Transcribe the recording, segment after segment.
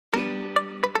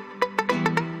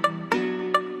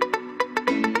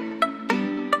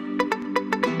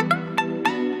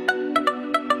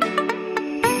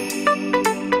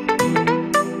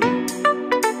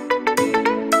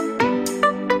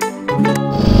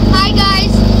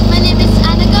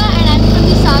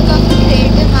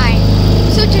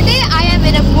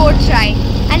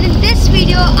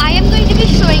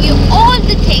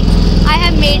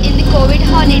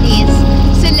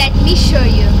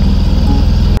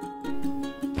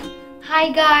Hi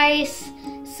guys,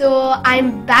 so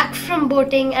I'm back from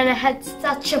boating and I had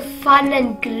such a fun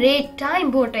and great time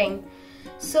boating.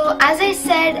 So as I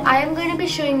said, I am going to be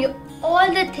showing you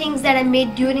all the things that I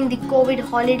made during the COVID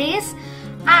holidays,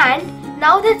 and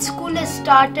now that school has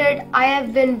started, I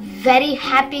have been very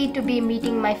happy to be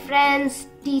meeting my friends,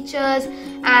 teachers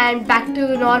and back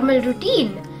to normal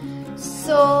routine.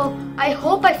 So I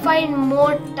hope I find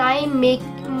more time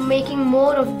making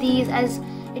more of these, as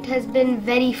it has been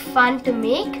very fun to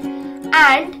make,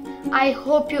 and I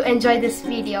hope you enjoy this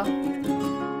video.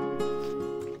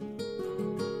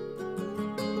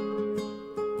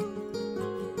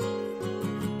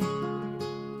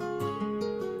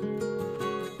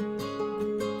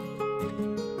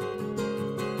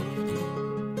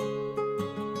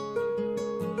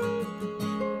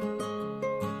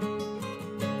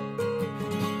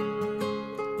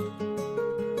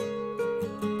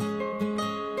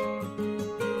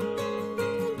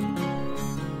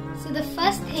 The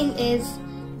first thing is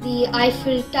the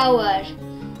Eiffel Tower.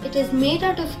 It is made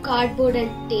out of cardboard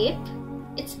and tape.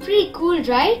 It's pretty cool,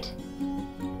 right?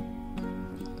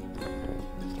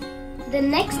 The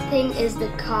next thing is the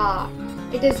car.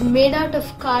 It is made out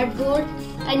of cardboard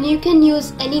and you can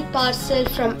use any parcel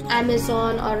from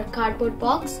Amazon or a cardboard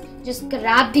box. Just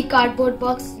grab the cardboard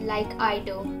box like I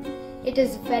do. It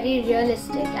is very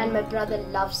realistic and my brother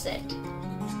loves it.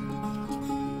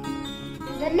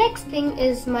 The next thing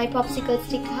is my popsicle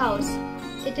stick house.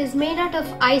 It is made out of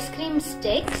ice cream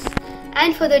sticks,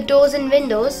 and for the doors and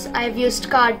windows I have used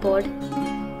cardboard.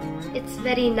 It's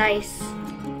very nice.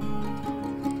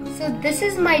 So this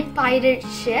is my pirate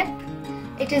ship.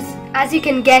 It is, as you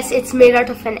can guess, it's made out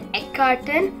of an egg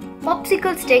carton,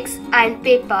 popsicle sticks and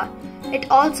paper. It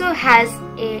also has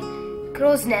a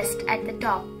crow's nest at the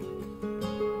top.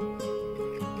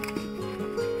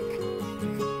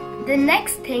 The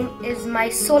next thing is my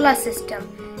solar system.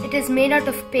 It is made out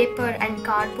of paper and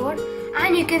cardboard,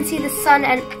 and you can see the sun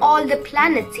and all the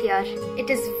planets here. It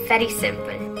is very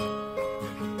simple.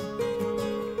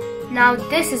 Now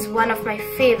this is one of my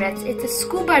favorites. It's a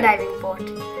scuba diving boat.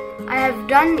 I have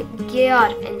done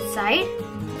gear inside.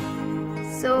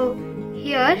 So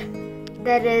here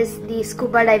there is the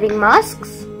scuba diving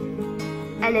masks,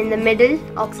 and in the middle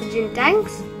oxygen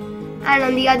tanks, and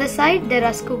on the other side there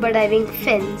are scuba diving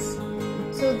fins.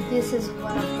 So this is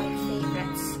one of my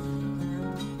favorites.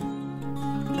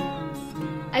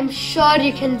 I'm sure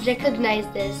you can recognize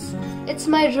this. It's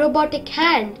my robotic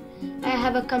hand. I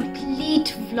have a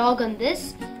complete vlog on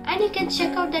this, and you can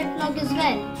check out that vlog as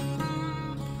well.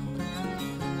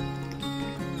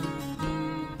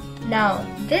 Now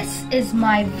this is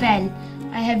my well.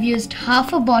 I have used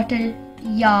half a bottle,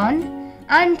 yarn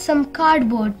and some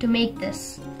cardboard to make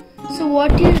this. So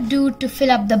what you do to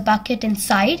fill up the bucket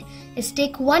inside is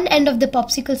take one end of the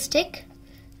popsicle stick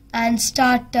and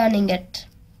start turning it.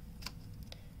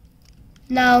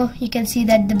 Now you can see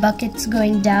that the bucket's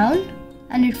going down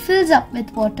and it fills up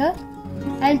with water,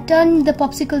 and turn the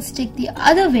popsicle stick the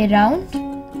other way round.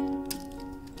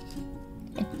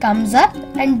 It comes up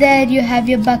and there you have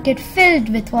your bucket filled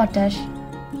with water.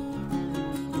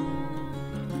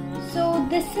 So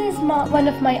this is one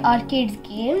of my arcade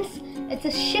games. It's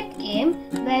a ship game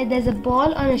where there's a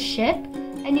ball on a ship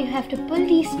and you have to pull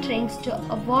these strings to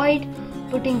avoid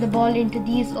putting the ball into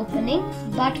these openings,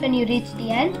 but when you reach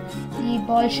the end, the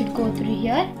ball should go through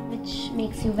here, which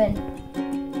makes you win.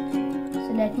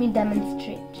 So let me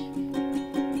demonstrate.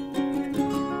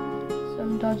 So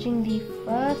I'm dodging the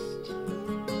first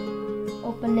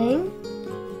opening.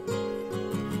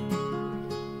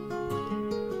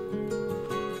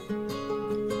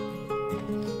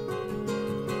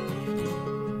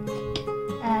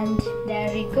 And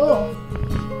there we go.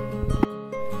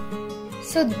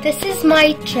 So this is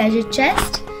my treasure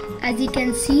chest. As you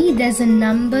can see, there's a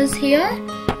numbers here,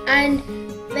 and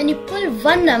when you pull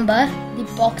one number, the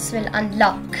box will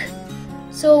unlock.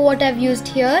 So what I've used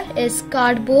here is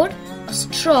cardboard, a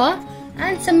straw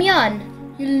and some yarn.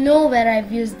 You'll know where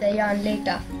I've used the yarn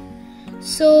later.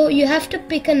 So you have to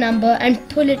pick a number and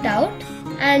pull it out,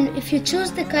 and if you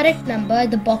choose the correct number,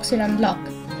 the box will unlock.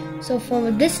 So for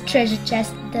this treasure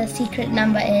chest, the secret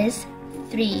number is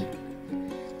 3.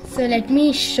 So let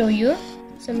me show you.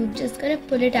 So I'm just gonna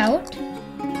pull it out.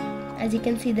 As you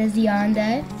can see, there's the yarn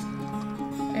there,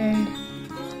 and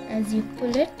as you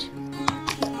pull it,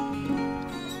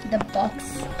 the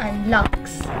box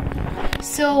unlocks.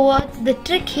 So what the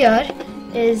trick here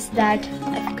is that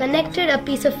I've connected a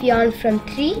piece of yarn from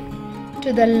 3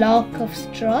 to the lock of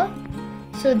straw.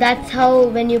 So that's how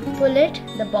when you pull it,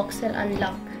 the box will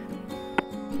unlock.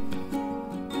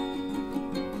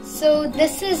 So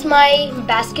this is my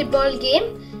basketball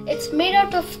game. It's made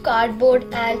out of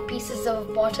cardboard and pieces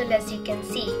of bottle, as you can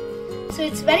see. So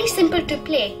it's very simple to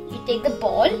play. You take the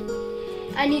ball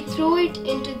and you throw it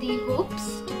into the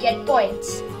hoops to get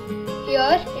points.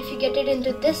 Here, if you get it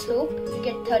into this hoop, you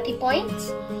get 30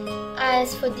 points.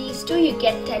 As for these two, you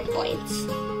get 10 points.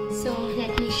 So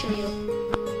let me show you.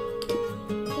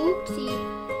 Oopsie.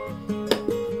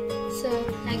 So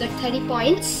I got 30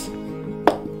 points.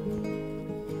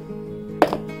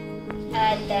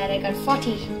 And there I got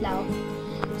 40 now.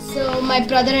 So my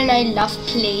brother and I love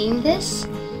playing this.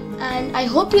 And I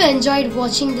hope you enjoyed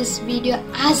watching this video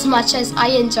as much as I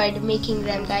enjoyed making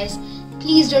them, guys.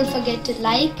 Please don't forget to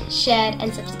like, share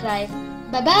and subscribe.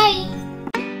 Bye bye.